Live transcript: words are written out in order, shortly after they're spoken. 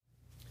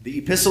The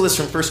epistle is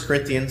from 1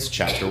 Corinthians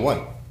chapter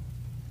 1.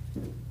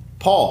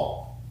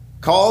 Paul,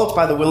 called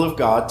by the will of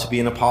God to be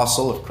an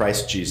apostle of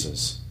Christ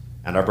Jesus,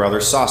 and our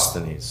brother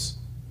Sosthenes,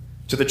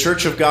 to the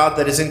church of God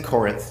that is in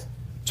Corinth,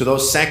 to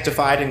those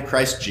sanctified in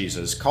Christ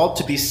Jesus, called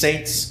to be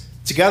saints,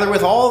 together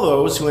with all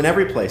those who in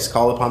every place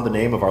call upon the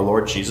name of our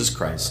Lord Jesus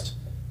Christ,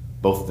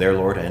 both their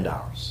Lord and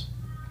ours.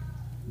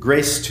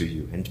 Grace to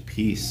you and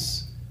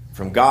peace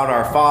from God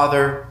our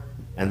Father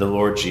and the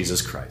Lord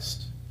Jesus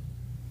Christ.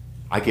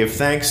 I give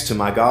thanks to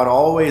my God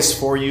always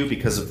for you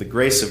because of the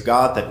grace of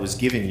God that was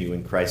given you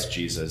in Christ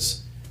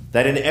Jesus,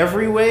 that in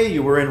every way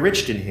you were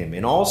enriched in him,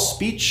 in all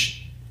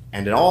speech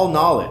and in all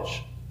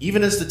knowledge,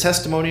 even as the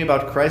testimony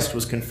about Christ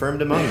was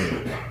confirmed among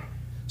you,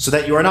 so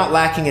that you are not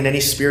lacking in any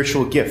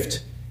spiritual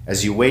gift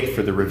as you wait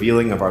for the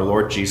revealing of our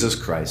Lord Jesus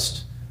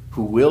Christ,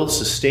 who will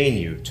sustain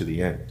you to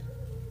the end,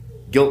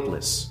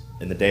 guiltless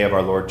in the day of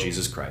our Lord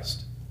Jesus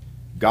Christ.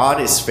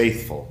 God is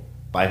faithful,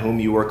 by whom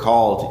you were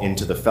called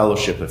into the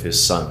fellowship of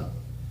his Son,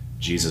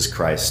 Jesus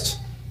Christ,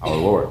 our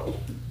Lord.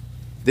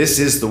 This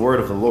is the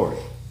word of the Lord.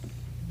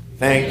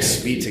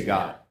 Thanks be to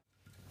God.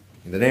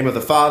 In the name of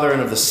the Father,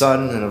 and of the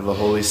Son, and of the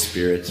Holy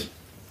Spirit.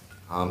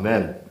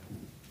 Amen.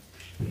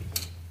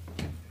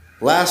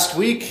 Last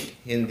week,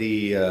 in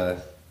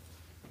the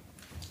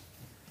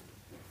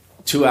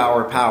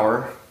 2-hour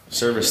power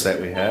service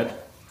that we had,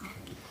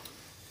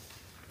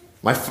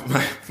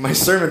 my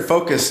sermon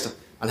focused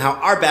on how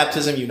our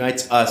baptism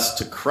unites us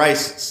to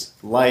Christ's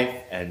life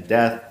and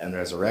death and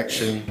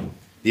resurrection.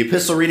 The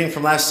epistle reading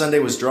from last Sunday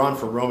was drawn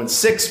from Romans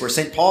 6, where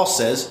St. Paul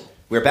says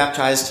we are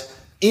baptized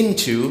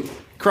into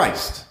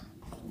Christ.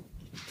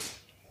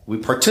 We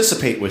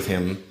participate with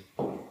him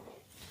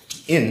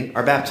in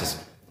our baptism.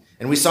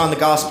 And we saw in the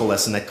gospel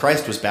lesson that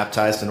Christ was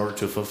baptized in order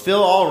to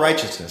fulfill all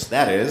righteousness,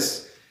 that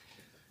is,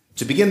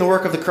 to begin the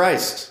work of the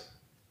Christ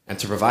and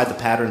to provide the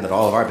pattern that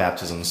all of our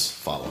baptisms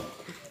follow.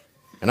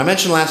 And I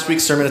mentioned last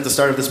week's sermon at the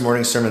start of this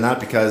morning's sermon,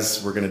 not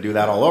because we're going to do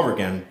that all over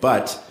again,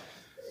 but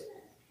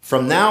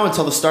from now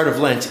until the start of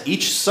Lent,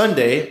 each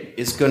Sunday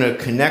is going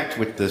to connect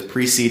with the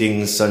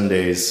preceding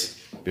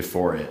Sundays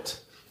before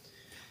it.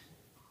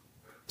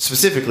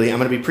 Specifically, I'm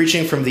going to be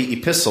preaching from the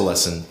epistle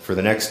lesson for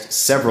the next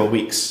several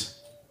weeks.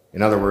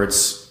 In other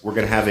words, we're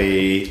going to have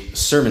a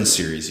sermon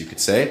series, you could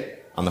say,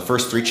 on the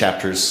first 3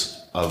 chapters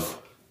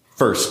of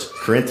 1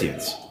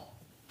 Corinthians.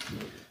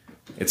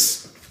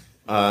 It's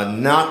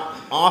not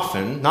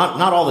often,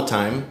 not all the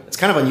time. It's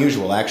kind of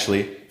unusual,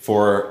 actually,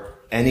 for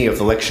any of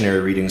the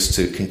lectionary readings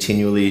to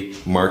continually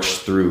march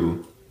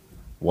through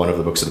one of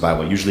the books of the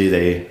Bible. Usually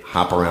they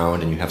hop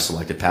around and you have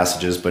selected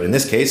passages, but in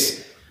this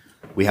case,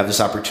 we have this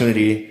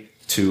opportunity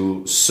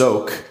to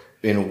soak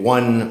in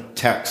one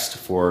text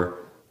for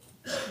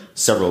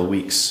several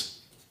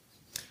weeks.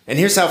 And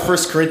here's how 1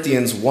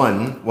 Corinthians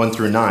 1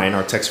 through 9,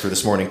 our text for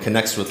this morning,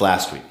 connects with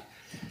last week.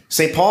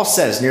 St. Paul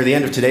says near the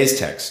end of today's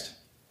text,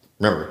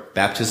 remember,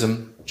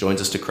 baptism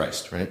joins us to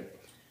Christ, right?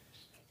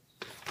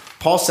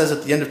 Paul says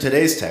at the end of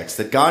today's text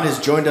that God has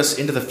joined us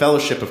into the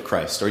fellowship of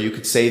Christ, or you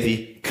could say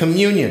the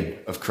communion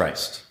of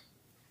Christ.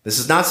 This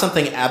is not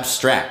something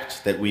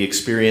abstract that we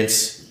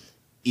experience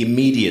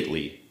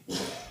immediately.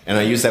 And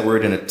I use that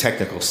word in a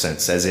technical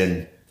sense, as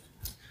in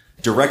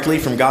directly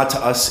from God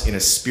to us in a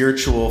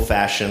spiritual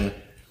fashion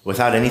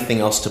without anything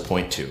else to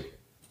point to.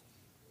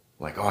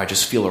 Like, I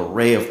just feel a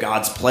ray of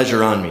God's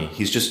pleasure on me.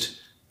 He's just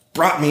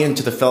brought me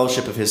into the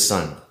fellowship of his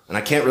Son. And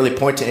I can't really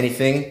point to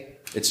anything.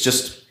 It's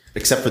just,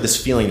 except for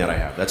this feeling that I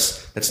have.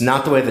 That's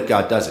not the way that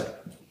God does it.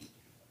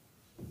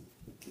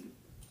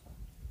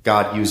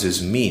 God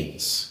uses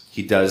means.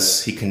 He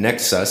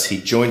connects us. He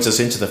joins us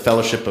into the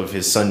fellowship of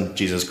his Son,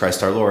 Jesus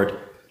Christ our Lord,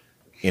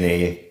 in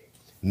a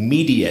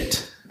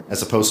mediate,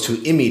 as opposed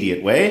to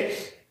immediate way.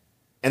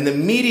 And the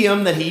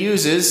medium that he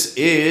uses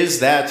is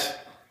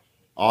that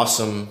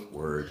awesome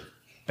word,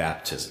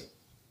 baptism.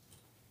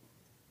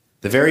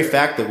 The very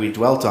fact that we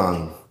dwelt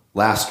on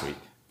last week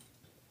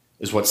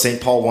is what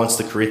St. Paul wants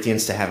the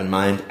Corinthians to have in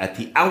mind at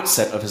the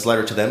outset of his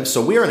letter to them.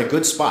 So we are in a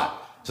good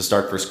spot to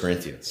start 1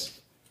 Corinthians.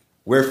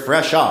 We're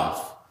fresh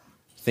off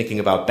thinking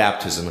about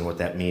baptism and what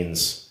that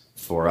means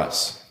for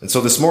us. And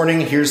so this morning,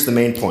 here's the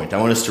main point.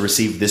 I want us to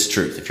receive this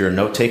truth. If you're a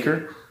note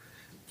taker,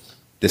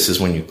 this is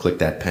when you click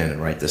that pen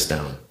and write this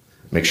down.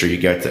 Make sure you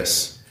get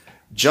this.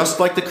 Just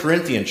like the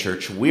Corinthian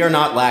church, we are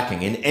not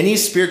lacking in any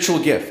spiritual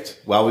gift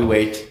while we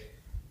wait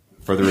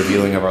for the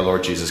revealing of our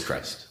Lord Jesus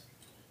Christ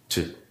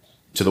to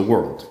the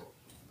world.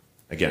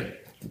 Again,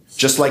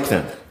 just like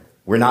them,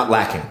 we're not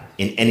lacking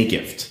in any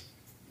gift.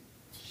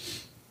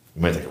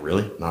 You might think,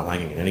 really? Not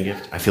lacking in any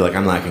gift? I feel like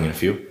I'm lacking in a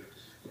few.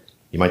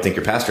 You might think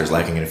your pastor is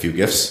lacking in a few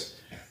gifts.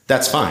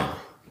 That's fine.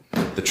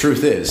 The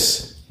truth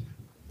is,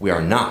 we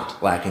are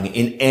not lacking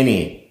in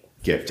any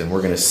gift, and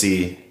we're going to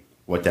see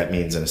what that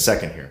means in a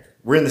second here.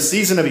 We're in the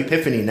season of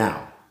Epiphany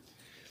now.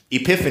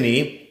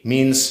 Epiphany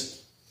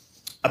means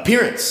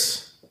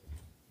appearance.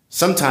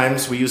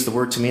 Sometimes we use the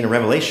word to mean a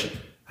revelation.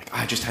 Like,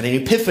 I just had an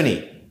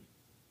epiphany,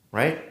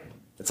 right?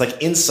 It's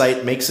like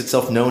insight makes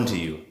itself known to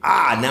you.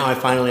 Now I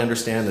finally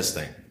understand this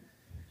thing.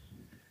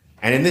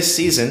 And in this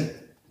season,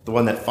 the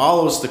one that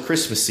follows the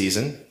Christmas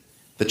season,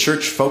 the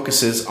church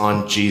focuses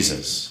on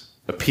Jesus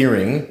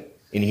appearing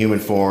in human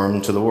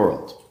form to the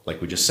world,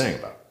 like we just sang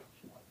about.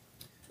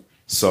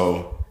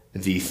 So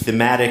the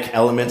thematic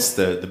elements,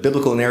 the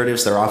biblical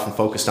narratives that are often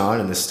focused on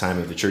in this time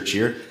of the church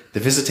year, the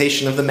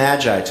visitation of the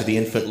Magi to the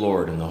infant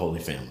Lord and the Holy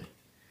Family.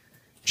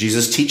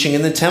 Jesus teaching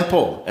in the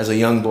temple as a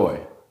young boy,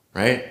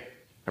 right?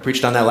 I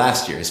preached on that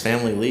last year. His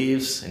family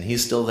leaves and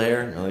he's still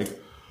there. And they're like,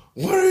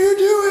 what are you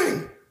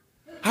doing?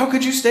 How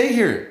could you stay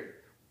here?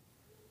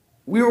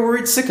 We were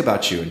worried sick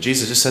about you. And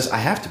Jesus just says, I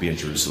have to be in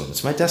Jerusalem.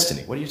 It's my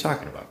destiny. What are you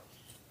talking about?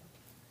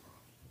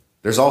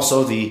 There's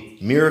also the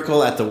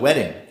miracle at the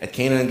wedding at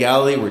Cana in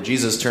Galilee where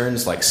Jesus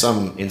turns like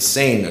some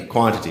insane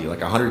quantity,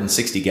 like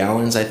 160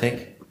 gallons, I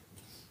think,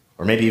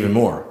 or maybe even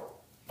more,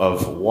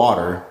 of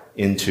water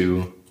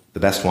into the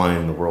best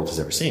wine the world has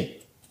ever seen.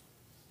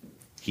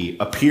 He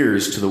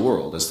appears to the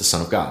world as the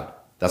Son of God.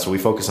 That's what we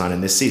focus on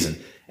in this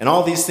season. And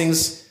all these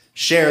things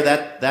share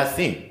that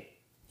theme.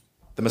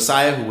 The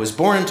Messiah who was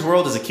born into the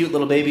world as a cute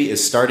little baby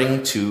is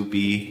starting to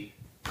be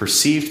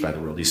perceived by the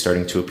world. He's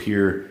starting to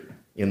appear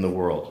in the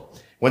world.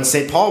 When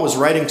St. Paul was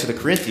writing to the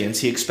Corinthians,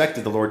 he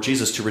expected the Lord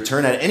Jesus to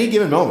return at any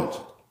given moment,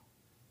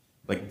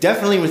 like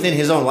definitely within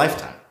his own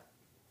lifetime.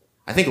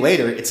 I think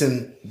later, it's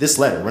in this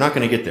letter. We're not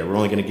going to get there. We're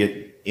only going to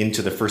get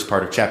into the first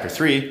part of chapter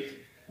 3.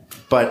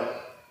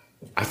 But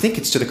I think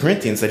it's to the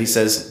Corinthians that he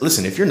says,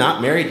 listen, if you're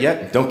not married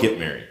yet, don't get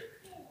married.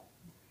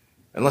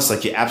 Unless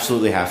like you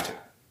absolutely have to.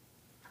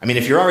 I mean,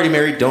 if you're already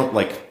married, don't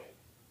like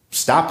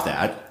stop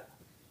that.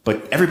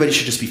 But everybody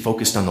should just be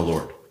focused on the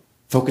Lord.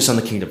 Focus on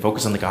the kingdom.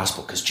 Focus on the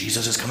gospel. Because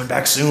Jesus is coming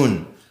back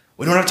soon.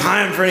 We don't have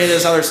time for any of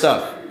this other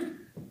stuff.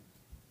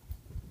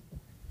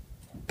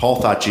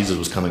 Paul thought Jesus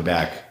was coming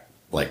back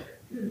like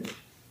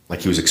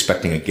he was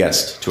expecting a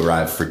guest to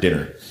arrive for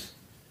dinner.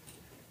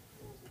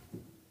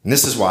 And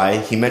this is why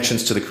he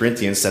mentions to the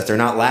Corinthians that they're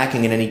not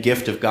lacking in any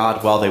gift of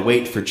God while they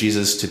wait for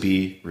Jesus to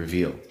be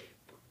revealed.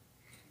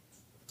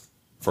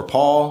 For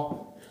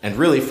Paul, and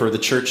really for the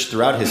church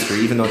throughout history,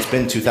 even though it's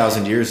been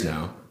 2,000 years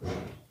now,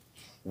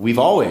 we've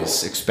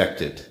always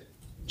expected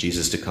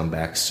Jesus to come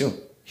back soon.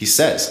 He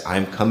says,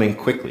 I'm coming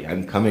quickly.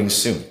 I'm coming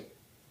soon.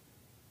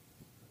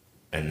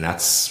 And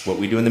that's what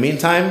we do in the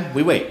meantime.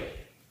 We wait.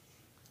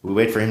 We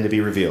wait for him to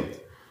be revealed.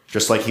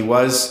 Just like he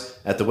was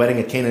at the wedding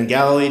at Cana in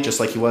Galilee, just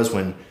like he was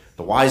when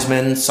the wise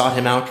men sought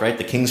him out, right?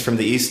 The kings from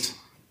the east.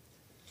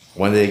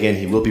 One day again,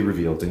 he will be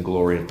revealed in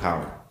glory and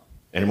power.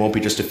 And it won't be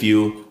just a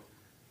few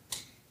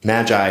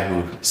magi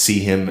who see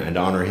him and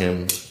honor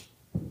him.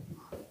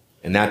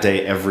 And that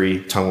day,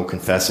 every tongue will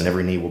confess and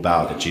every knee will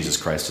bow that Jesus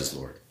Christ is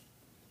Lord.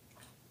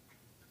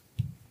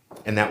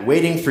 And that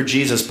waiting for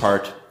Jesus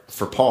part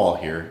for Paul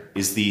here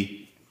is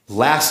the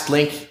last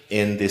link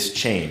in this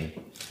chain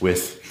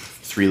with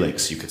 3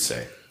 links, you could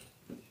say.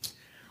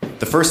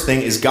 The first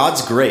thing is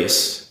God's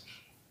grace.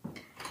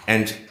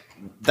 And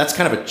that's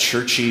kind of a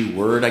churchy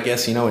word, I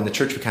guess. You know, in the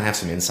church, we kind of have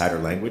some insider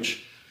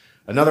language.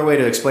 Another way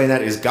to explain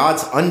that is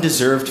God's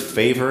undeserved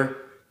favor,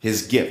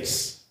 his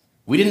gifts.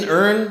 We didn't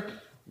earn,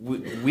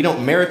 we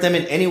don't merit them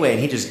in any way,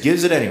 and he just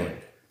gives it anyway.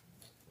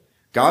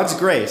 God's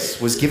grace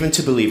was given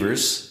to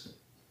believers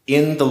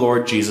in the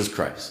Lord Jesus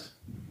Christ.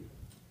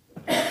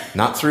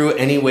 Not through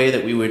any way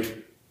that we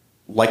would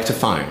like to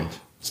find.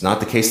 It's not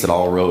the case that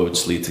all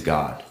roads lead to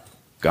God.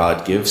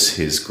 God gives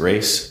his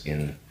grace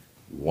in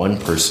one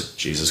person,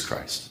 Jesus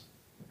Christ.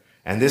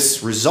 And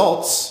this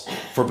results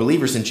for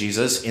believers in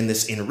Jesus in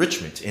this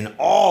enrichment in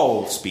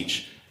all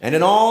speech and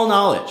in all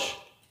knowledge,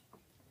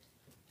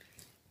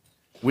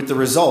 with the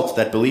result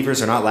that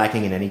believers are not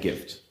lacking in any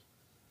gift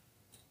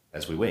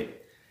as we wait.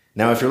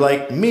 Now, if you're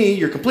like me,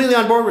 you're completely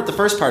on board with the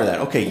first part of that.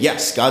 Okay,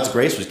 yes, God's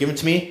grace was given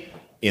to me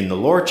in the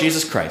Lord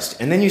Jesus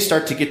Christ. And then you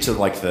start to get to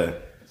like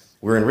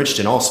we're enriched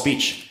in all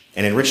speech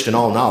and enriched in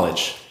all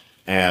knowledge.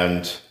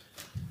 And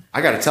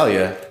I got to tell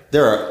you,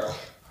 there are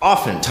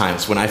often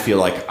times when I feel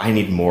like I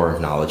need more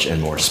knowledge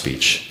and more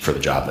speech for the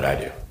job that I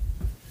do.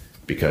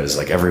 Because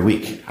like every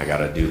week, I got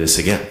to do this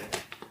again.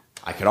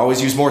 I could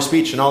always use more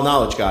speech and all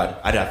knowledge, God.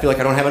 I feel like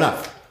I don't have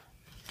enough.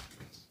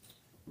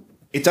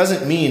 It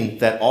doesn't mean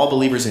that all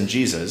believers in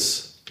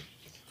Jesus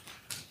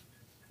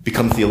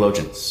become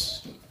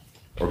theologians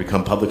or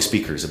become public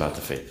speakers about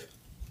the faith.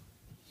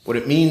 What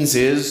it means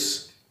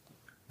is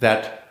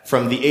that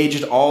from the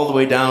aged all the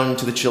way down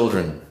to the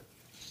children,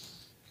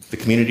 the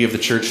community of the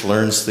church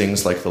learns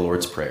things like the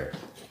Lord's Prayer,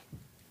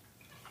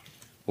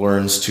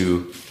 learns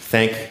to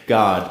thank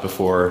God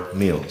before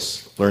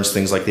meals, learns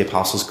things like the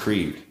Apostles'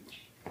 Creed,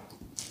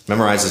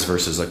 memorizes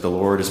verses like the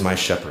Lord is my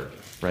shepherd,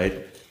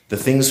 right? The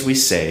things we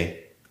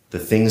say, the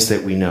things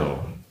that we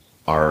know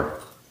are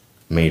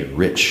made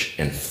rich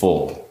and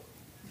full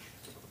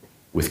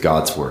with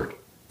God's word.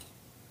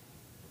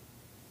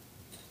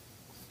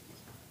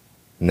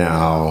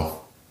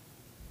 Now,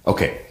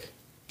 okay,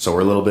 so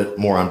we're a little bit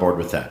more on board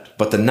with that.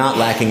 But the not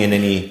lacking in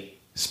any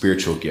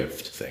spiritual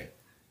gift thing,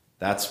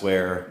 that's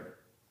where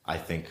I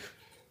think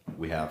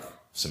we have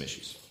some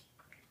issues.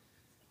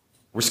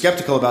 We're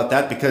skeptical about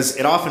that because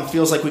it often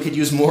feels like we could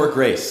use more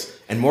grace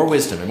and more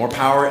wisdom and more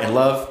power and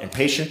love and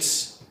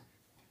patience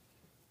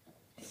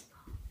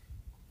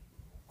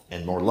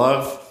and more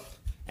love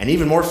and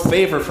even more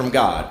favor from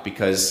God,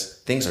 because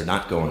things are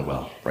not going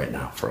well right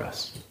now for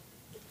us.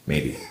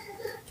 Maybe.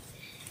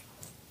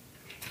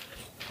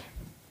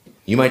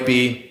 You might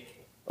be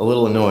a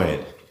little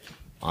annoyed,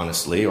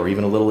 honestly, or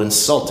even a little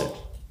insulted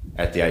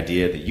at the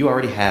idea that you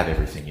already have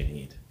everything you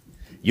need.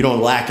 You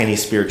don't lack any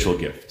spiritual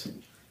gift.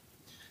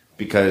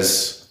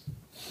 Because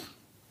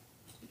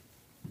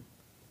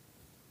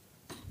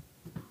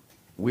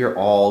we're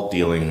all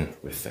dealing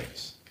with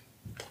things.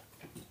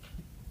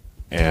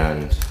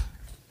 And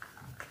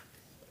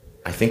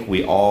I think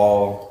we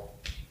all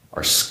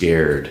are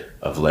scared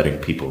of letting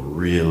people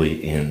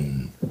really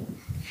in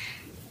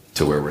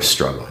to where we're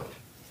struggling.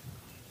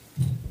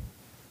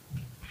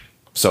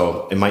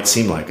 So it might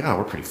seem like,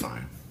 we're pretty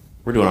fine.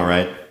 We're doing all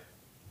right.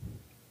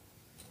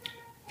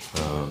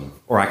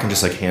 Or I can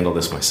just handle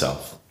this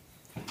myself.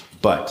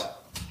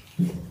 But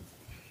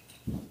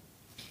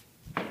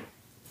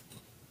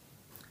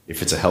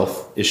if it's a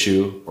health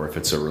issue, or if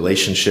it's a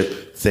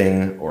relationship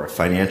thing, or a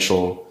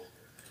financial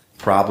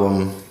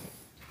problem,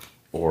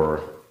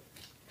 or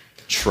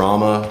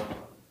trauma,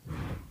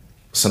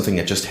 something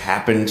that just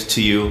happened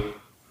to you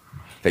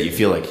that you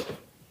feel like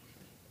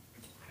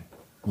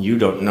you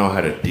don't know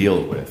how to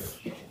deal with,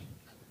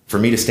 for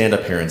me to stand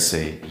up here and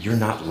say, you're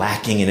not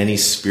lacking in any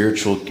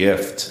spiritual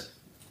gift,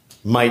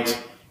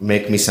 might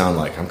make me sound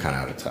like I'm kind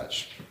of out of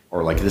touch,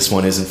 or like this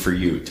one isn't for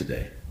you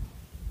today.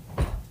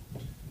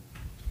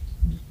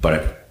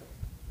 But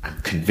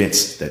I'm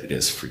convinced that it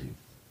is for you.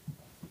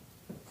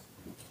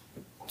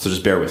 So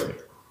just bear with me.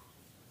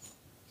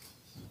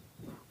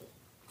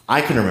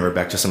 I can remember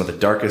back to some of the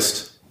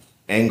darkest,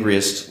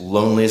 angriest,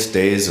 loneliest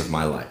days of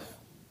my life.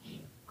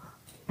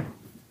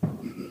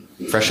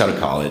 Fresh out of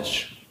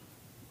college,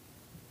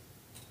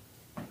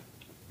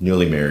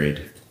 newly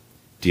married,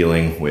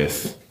 dealing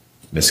with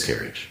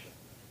miscarriage.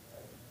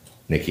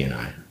 Nikki and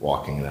I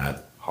walking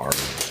that hard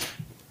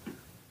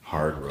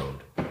road.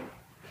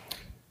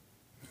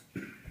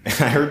 And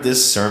I heard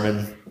this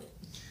sermon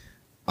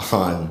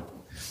on,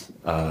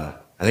 I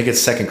think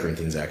it's 2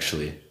 Corinthians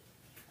actually.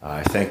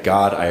 I thank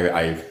God,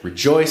 I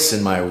rejoice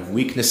in my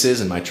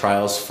weaknesses and my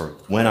trials, for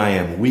when I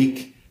am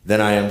weak, then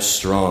I am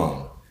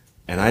strong.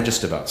 And I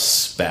just about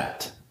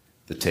spat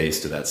the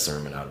taste of that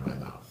sermon out of my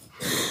mouth.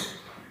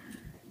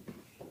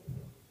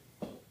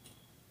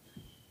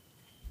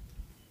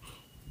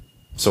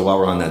 So while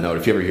we're on that note,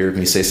 if you ever hear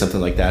me say something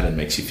like that and it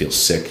makes you feel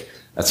sick,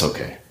 that's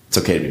okay. It's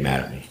okay to be mad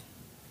at me.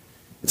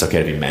 It's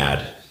okay to be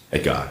mad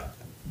at God.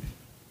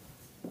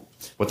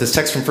 What this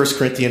text from 1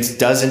 Corinthians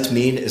doesn't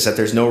mean is that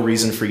there's no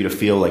reason for you to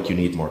feel like you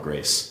need more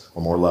grace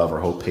or more love or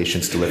hope,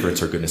 patience,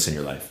 deliverance, or goodness in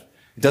your life.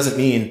 It doesn't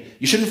mean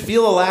you shouldn't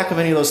feel a lack of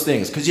any of those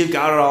things because you've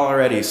got it all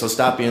already, so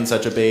stop being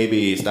such a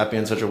baby, stop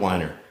being such a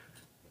whiner.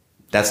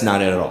 That's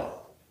not it at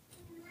all.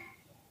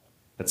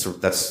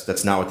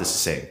 That's not what this is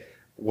saying.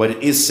 What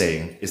it is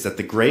saying is that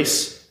the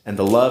grace and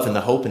the love and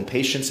the hope and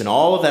patience and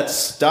all of that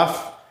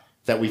stuff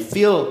that we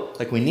feel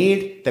like we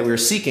need, that we're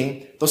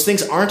seeking, those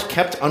things aren't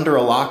kept under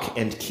a lock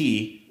and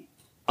key,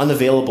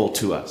 unavailable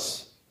to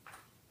us.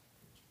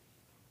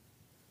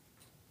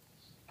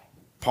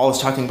 Paul is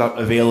talking about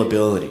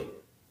availability.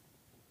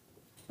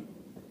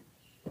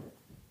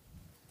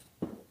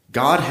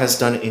 God has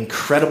done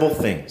incredible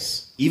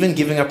things, even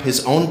giving up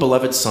his own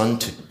beloved son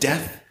to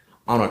death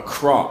on a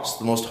cross,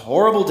 the most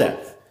horrible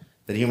death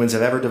that humans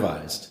have ever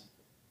devised,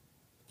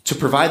 to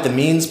provide the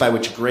means by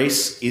which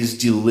grace is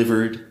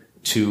delivered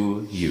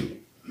to you.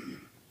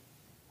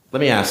 Let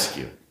me ask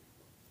you,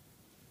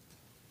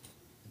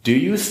 do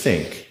you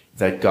think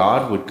that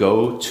God would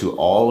go to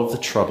all of the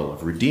trouble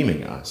of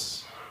redeeming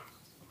us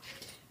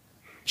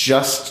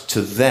just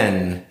to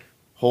then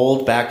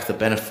hold back the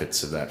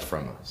benefits of that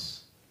from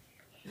us?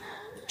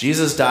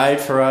 Jesus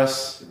died for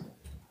us,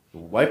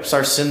 wipes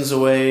our sins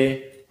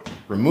away,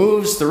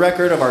 removes the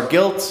record of our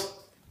guilt,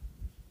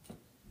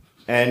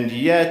 and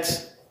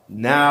yet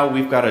now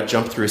we've got to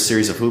jump through a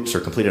series of hoops or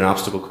complete an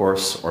obstacle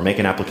course or make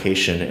an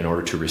application in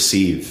order to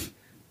receive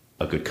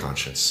a good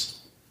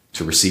conscience,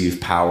 to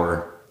receive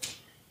power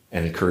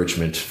and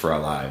encouragement for our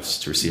lives,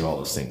 to receive all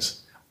those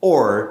things.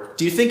 Or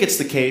do you think it's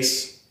the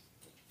case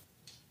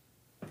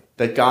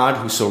that God,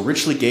 who so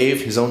richly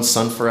gave his own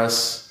son for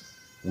us,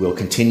 will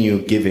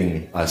continue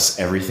giving us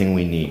everything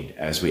we need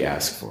as we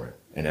ask for it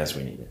and as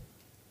we need it?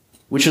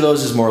 Which of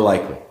those is more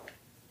likely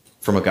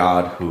from a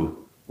God who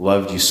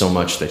loved you so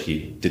much that he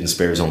didn't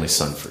spare his only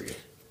son for you?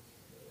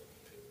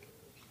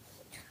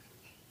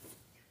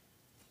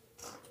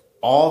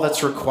 All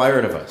that's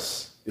required of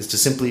us is to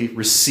simply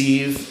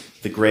receive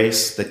the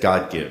grace that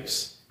God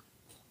gives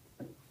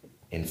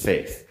in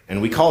faith.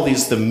 And we call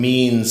these the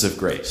means of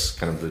grace,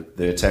 kind of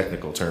the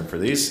technical term for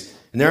these.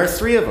 And there are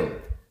three of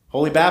them.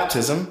 Holy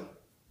baptism,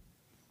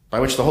 by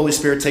which the Holy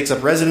Spirit takes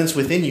up residence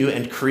within you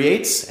and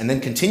creates and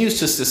then continues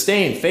to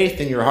sustain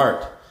faith in your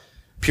heart,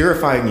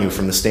 purifying you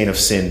from the stain of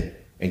sin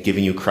and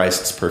giving you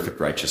Christ's perfect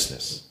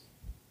righteousness.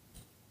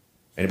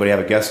 Anybody have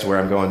a guess to where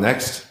I'm going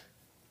next?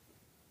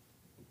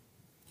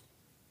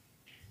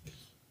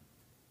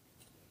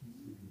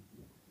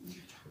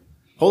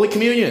 Holy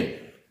Communion,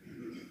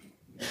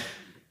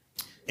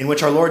 in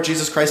which our Lord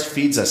Jesus Christ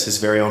feeds us his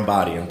very own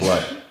body and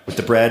blood with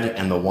the bread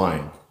and the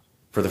wine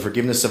for the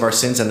forgiveness of our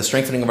sins and the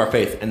strengthening of our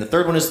faith. And the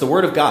third one is the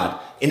Word of God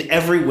in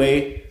every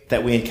way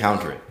that we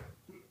encounter it.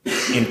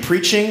 In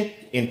preaching,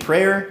 in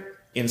prayer,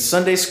 in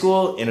Sunday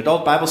school, in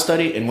adult Bible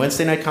study, in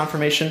Wednesday night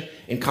confirmation,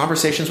 in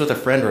conversations with a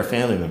friend or a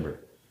family member.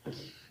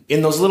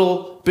 In those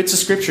little bits of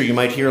scripture you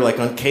might hear like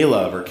on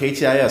K-Love or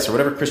KTIS or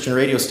whatever Christian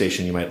radio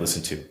station you might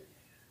listen to.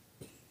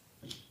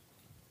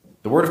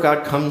 The Word of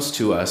God comes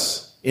to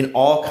us in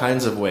all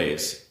kinds of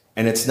ways,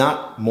 and it's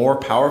not more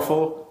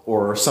powerful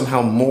or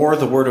somehow more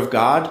the Word of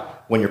God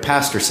when your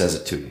pastor says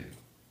it to you.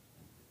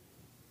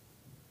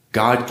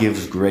 God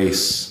gives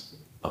grace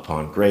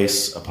upon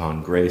grace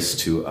upon grace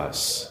to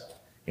us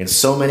in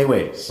so many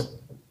ways.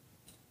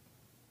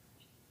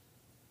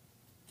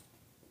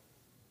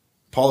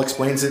 Paul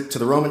explains it to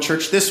the Roman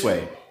church this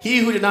way: He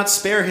who did not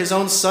spare his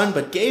own son,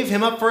 but gave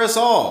him up for us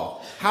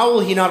all, how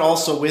will he not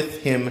also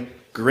with him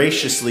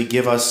graciously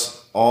give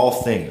us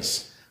all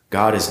things?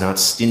 God is not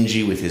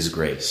stingy with his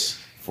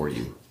grace for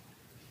you.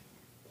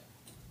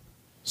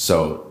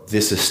 So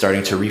this is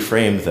starting to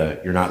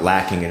reframe you're not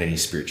lacking in any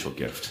spiritual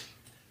gift.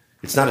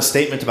 It's not a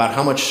statement about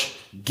how much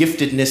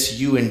giftedness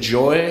you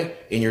enjoy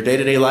in your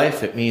day-to-day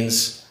life. It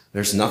means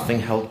there's nothing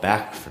held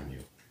back from you.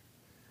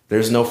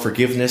 There's no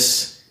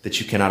forgiveness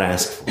that you cannot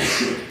ask for.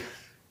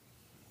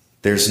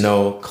 There's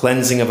no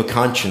cleansing of a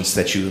conscience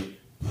that you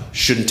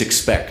shouldn't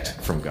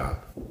expect from God.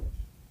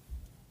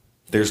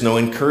 There's no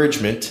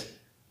encouragement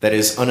that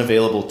is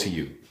unavailable to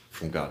you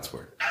from God's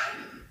word.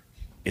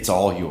 It's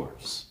all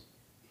yours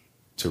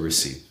to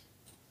receive.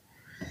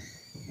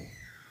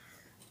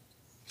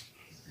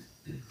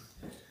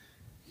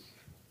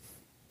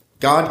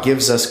 God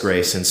gives us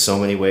grace in so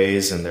many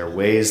ways, and there are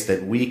ways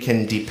that we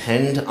can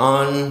depend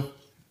on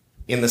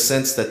in the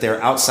sense that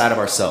they're outside of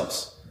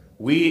ourselves.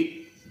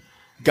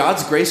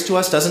 God's grace to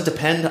us doesn't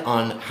depend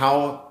on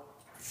how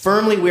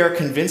firmly we are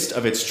convinced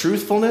of its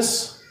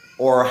truthfulness,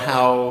 or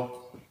how,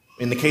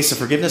 in the case of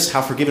forgiveness,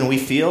 how forgiven we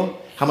feel,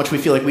 how much we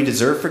feel like we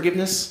deserve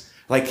forgiveness.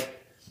 Like,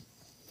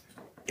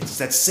 it's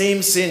that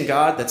same sin,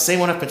 God, that same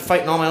one I've been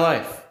fighting all my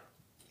life.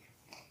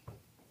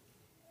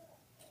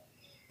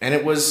 And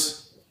it was,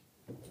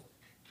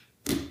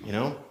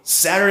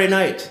 Saturday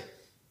night,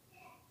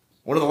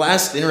 one of the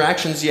last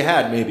interactions you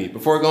had, maybe,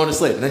 before going to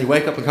sleep. And then you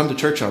wake up and come to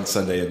church on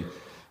Sunday, and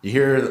you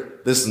hear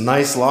this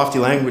nice, lofty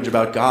language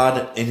about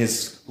God and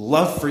his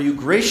love for you,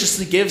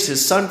 graciously gives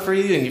his son for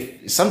you.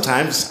 And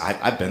sometimes,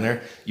 I've been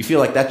there, you feel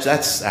like that's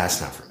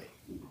not for me.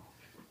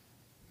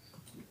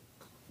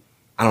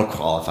 I don't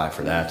qualify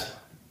for that.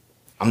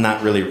 I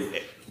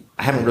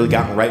haven't really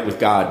gotten right with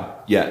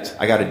God yet.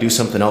 I got to do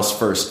something else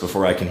first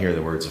before I can hear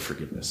the words of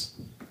forgiveness.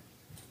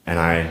 And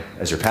I,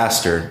 as your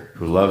pastor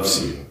who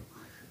loves you,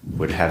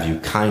 would have you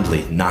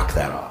kindly knock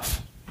that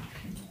off.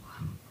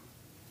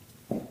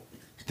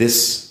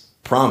 This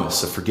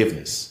promise of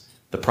forgiveness,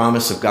 the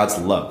promise of God's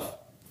love,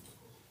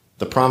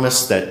 the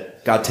promise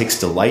that God takes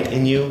delight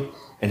in you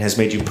and has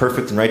made you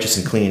perfect and righteous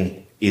and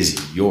clean,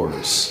 is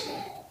yours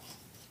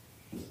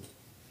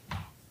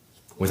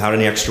without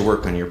any extra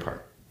work on your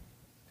part.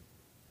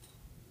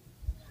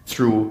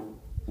 Through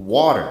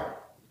water,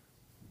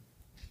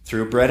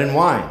 through bread and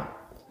wine,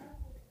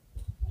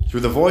 through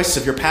the voice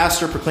of your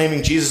pastor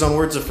proclaiming Jesus' own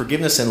words of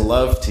forgiveness and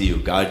love to you,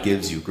 God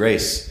gives you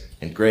grace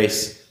and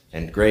grace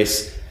and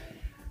grace.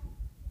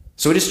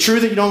 So it is true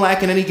that you don't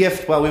lack in any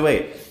gift while we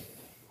wait,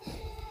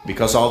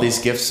 because all these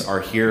gifts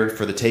are here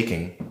for the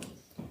taking.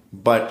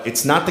 But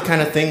it's not the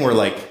kind of thing where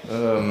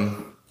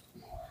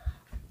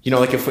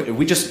if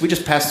we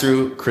just pass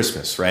through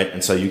Christmas, right?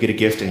 And so you get a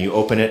gift and you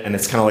open it, and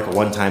it's kind of like a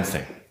one-time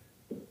thing.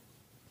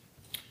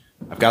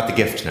 I've got the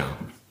gift now.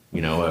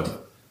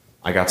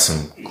 I got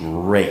some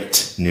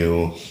great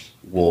new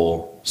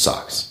wool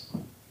socks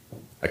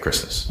at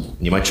Christmas.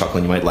 And you might chuckle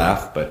and you might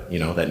laugh, but,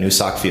 that new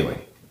sock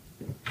feeling.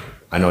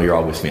 I know you're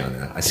all with me on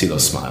that. I see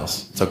those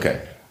smiles. It's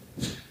okay.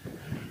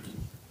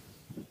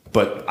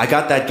 But I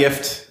got that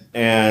gift,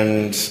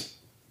 and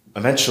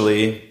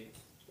eventually,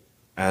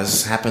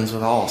 as happens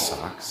with all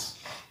socks,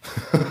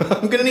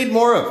 I'm going to need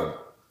more of them.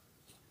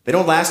 They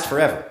don't last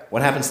forever.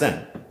 What happens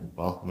then?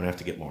 Well, I'm going to have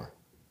to get more.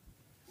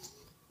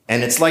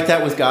 And it's like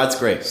that with God's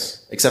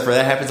grace, except for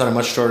that happens on a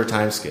much shorter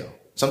time scale.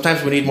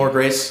 Sometimes we need more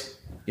grace.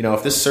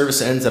 If this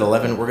service ends at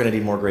 11, we're going to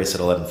need more grace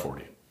at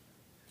 11:40.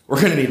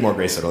 We're going to need more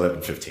grace at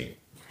 11:15.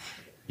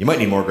 You might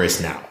need more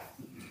grace now.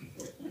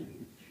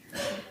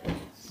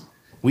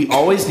 We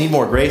always need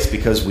more grace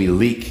because we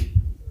leak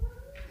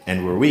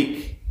and we're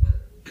weak.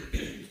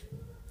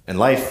 And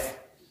life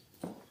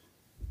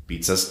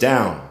beats us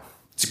down.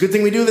 It's a good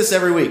thing we do this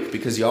every week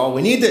because,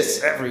 we need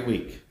this every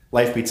week.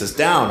 Life beats us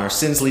down. Our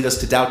sins lead us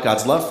to doubt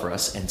God's love for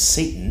us, and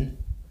Satan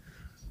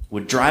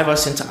would drive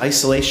us into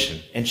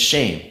isolation and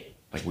shame,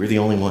 like we're the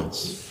only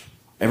ones.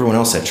 Everyone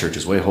else at church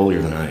is way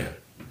holier than I am.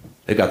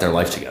 They've got their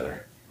life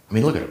together. I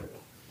mean, look at them.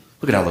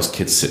 Look at how those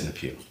kids sit in the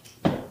pew.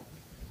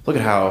 Look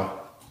at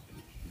how,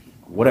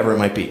 whatever it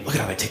might be, look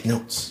at how they take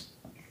notes.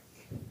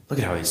 Look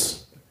at how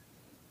he's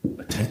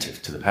attending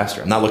attentive to the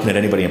pastor. I'm not looking at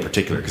anybody in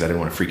particular because I didn't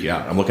want to freak you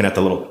out. I'm looking at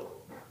the little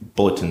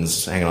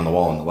bulletins hanging on the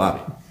wall in the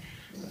lobby.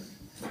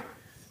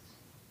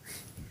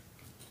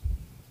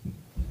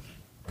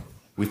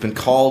 We've been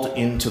called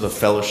into the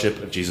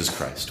fellowship of Jesus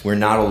Christ. We're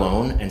not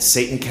alone, and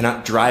Satan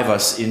cannot drive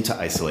us into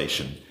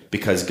isolation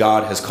because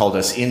God has called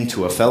us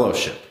into a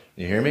fellowship.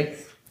 You hear me?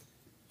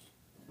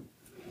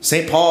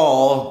 St.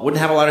 Paul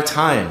wouldn't have a lot of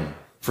time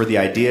for the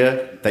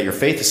idea that your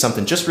faith is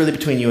something just really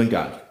between you and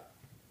God.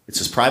 It's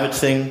this private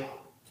thing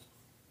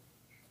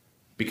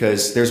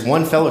because there's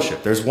one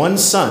fellowship. There's one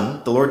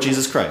Son, the Lord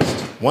Jesus Christ,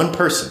 one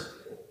person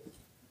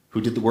who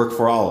did the work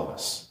for all of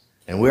us.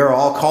 And we are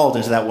all called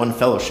into that one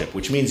fellowship,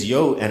 which means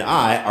you and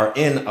I are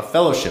in a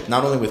fellowship,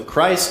 not only with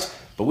Christ,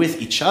 but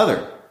with each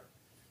other.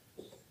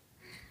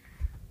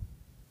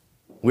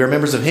 We are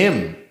members of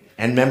him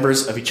and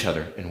members of each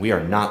other, and we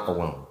are not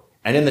alone.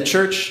 And in the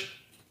church,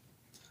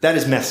 that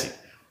is messy.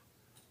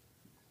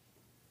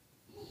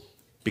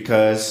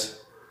 Because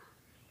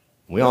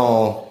we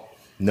all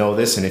know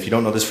this, and if you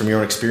don't know this from your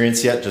own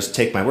experience yet, just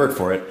take my word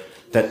for it,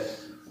 that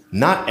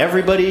not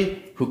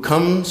everybody who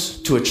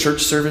comes to a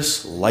church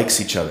service likes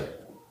each other.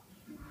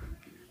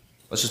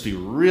 Let's just be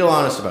real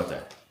honest about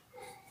that.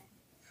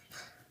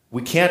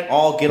 We can't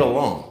all get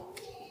along.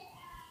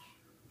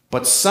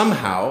 But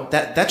somehow,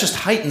 that just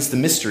heightens the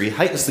mystery,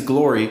 heightens the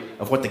glory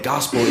of what the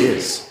gospel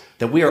is.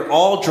 That we are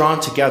all drawn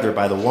together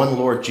by the one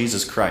Lord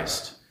Jesus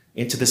Christ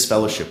into this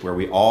fellowship where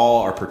we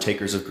all are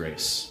partakers of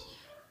grace,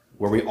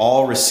 where we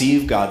all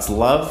receive God's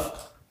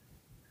love.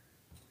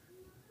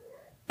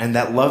 And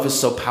that love is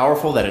so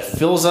powerful that it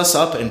fills us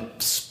up and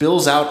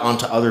spills out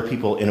onto other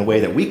people in a way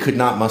that we could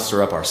not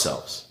muster up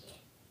ourselves.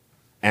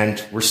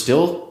 And we're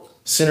still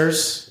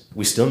sinners.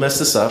 We still mess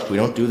this up. We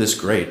don't do this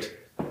great.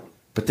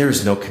 But there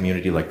is no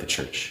community like the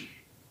church.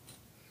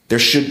 There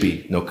should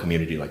be no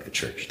community like the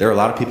church. There are a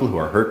lot of people who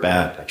are hurt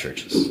bad by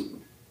churches.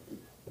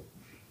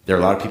 There are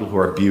a lot of people who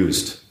are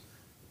abused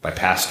by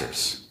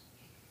pastors,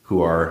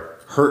 who are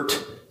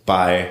hurt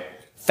by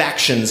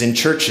factions in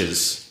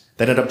churches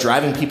that end up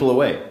driving people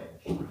away.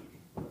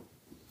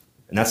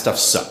 And that stuff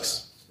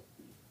sucks,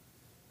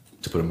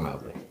 to put it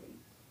mildly.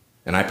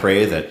 And I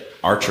pray that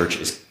our church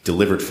is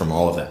delivered from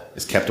all of that,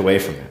 is kept away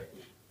from that.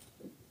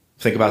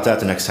 Think about that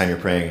the next time you're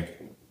praying.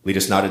 Lead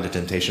us not into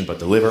temptation, but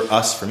deliver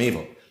us from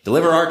evil.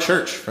 Deliver our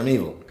church from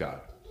evil, God.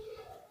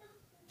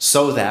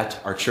 So that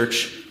our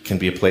church can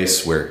be a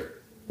place where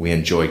we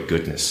enjoy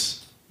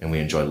goodness and we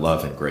enjoy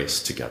love and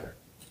grace together.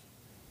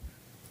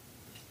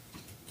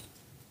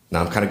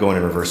 Now I'm kind of going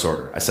in reverse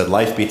order. I said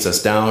life beats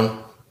us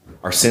down.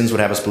 Our sins would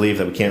have us believe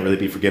that we can't really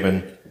be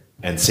forgiven,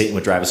 and Satan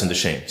would drive us into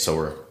shame. So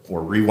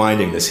we're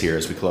rewinding this here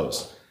as we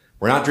close.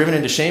 We're not driven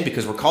into shame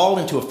because we're called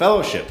into a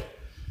fellowship.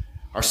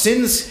 Our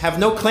sins have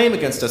no claim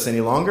against us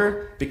any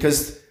longer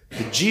because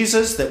the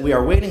Jesus that we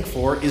are waiting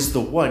for is the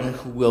one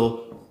who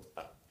will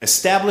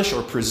establish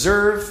or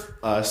preserve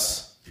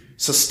us,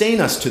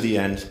 sustain us to the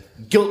end,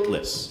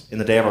 guiltless in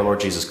the day of our Lord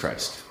Jesus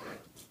Christ.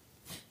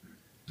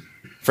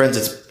 Friends,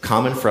 it's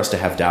common for us to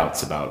have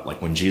doubts about,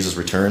 like, when Jesus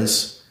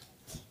returns,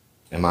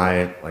 am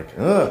I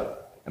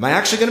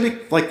actually going to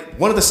be like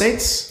one of the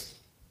saints?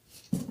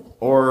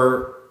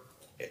 Or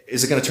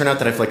is it going to turn out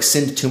that I've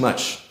sinned too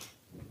much?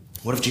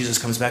 What if Jesus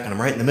comes back and I'm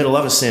right in the middle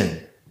of a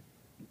sin?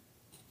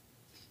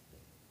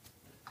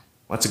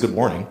 Well, that's a good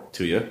warning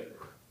to you.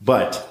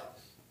 But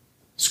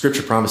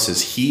Scripture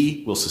promises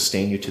he will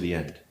sustain you to the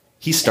end.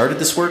 He started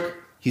this work,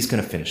 he's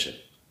going to finish it.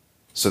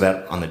 So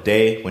that on the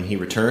day when he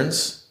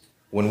returns,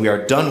 when we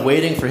are done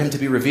waiting for him to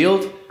be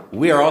revealed,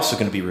 we are also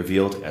going to be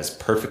revealed as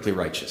perfectly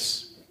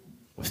righteous,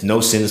 with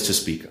no sins to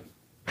speak of.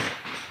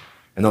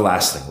 And the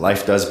last thing,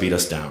 life does beat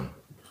us down.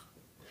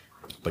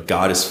 But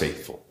God is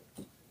faithful.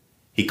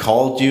 He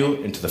called you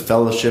into the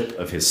fellowship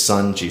of his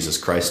Son, Jesus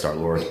Christ our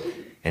Lord,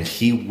 and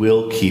he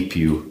will keep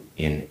you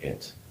in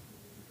it.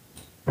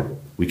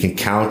 We can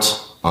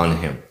count on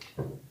him.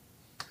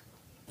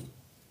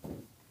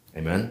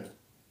 Amen?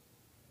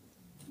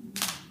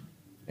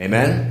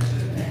 Amen?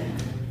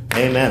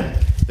 Amen.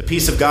 The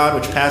peace of God,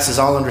 which passes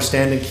all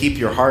understanding, keep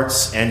your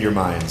hearts and your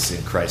minds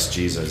in Christ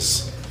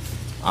Jesus.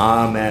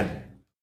 Amen.